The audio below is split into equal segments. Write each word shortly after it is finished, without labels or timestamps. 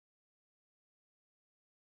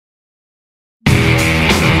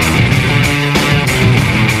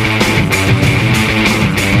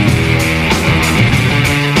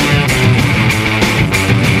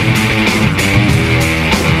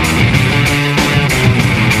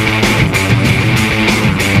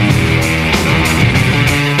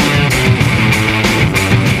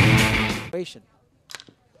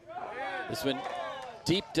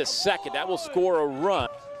second. That will score a run.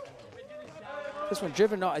 This one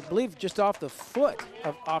driven, I believe, just off the foot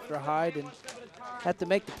of Hyde and had to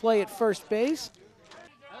make the play at first base.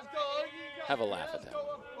 Have a laugh at that.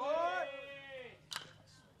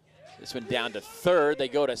 This one down to third. They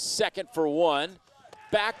go to second for one.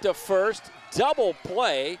 Back to first. Double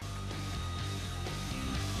play.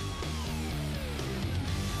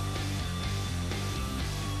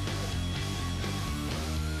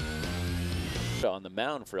 On the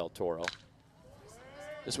mound for El Toro.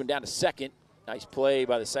 This one down to second. Nice play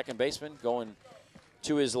by the second baseman. Going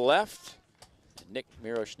to his left. Nik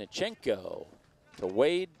Miroshnichenko to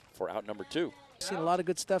Wade for out number 2. Seen a lot of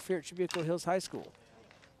good stuff here at Trabuco Hills High School.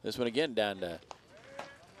 This one again down to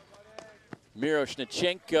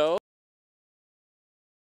Miroshnichenko.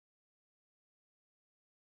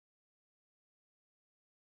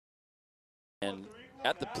 And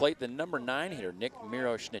at the plate, the number 9 hitter, Nik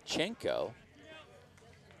Miroshnichenko,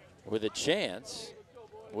 with a chance,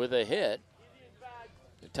 with a hit,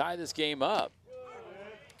 to tie this game up.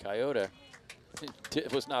 Kayoda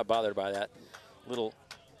was not bothered by that little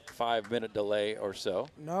 5-minute delay or so.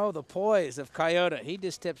 No, the poise of Kayoda. He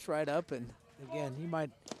just tips right up, and again, he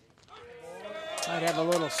might have a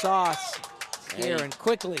little sauce here, and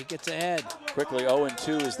quickly gets ahead. Quickly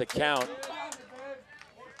 0-2 is the count.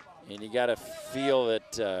 And you got to feel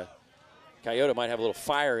that Kayoda might have a little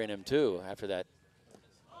fire in him, too, after that.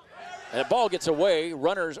 And the ball gets away.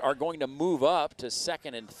 Runners are going to move up to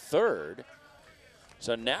second and third.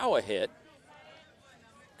 So now a hit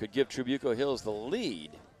could give Trabuco Hills the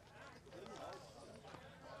lead.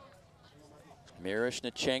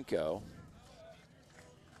 Miroshnichenko,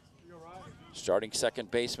 starting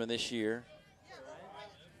second baseman this year.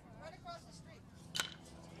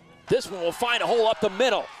 This one will find a hole up the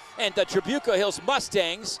middle. And the Trabuco Hills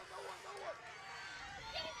Mustangs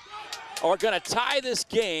are going to tie this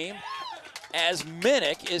game as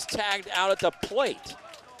Minnick is tagged out at the plate.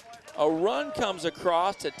 A run comes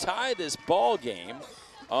across to tie this ball game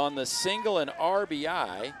on the single and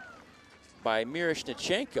RBI by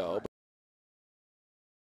Miroshnichenko.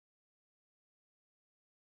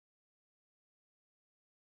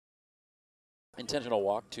 Intentional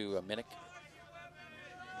walk to Minnick.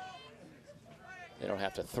 They don't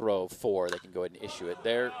have to throw 4. They can go ahead and issue it.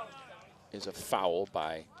 There is a foul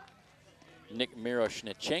by Nik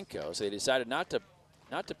Miroshnichenko. So they decided not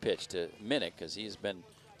to pitch to Minnick because he's been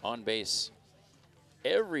on base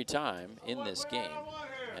every time in this game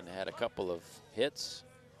and had a couple of hits.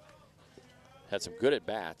 Had some good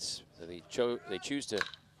at-bats. So they choose to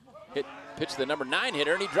pitch the number 9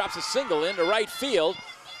 hitter, and he drops a single into right field.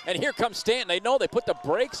 And here comes Stanton. They know they put the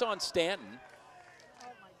brakes on Stanton.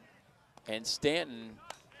 And Stanton,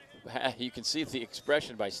 you can see the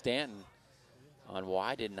expression by Stanton on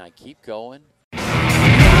why didn't I keep going?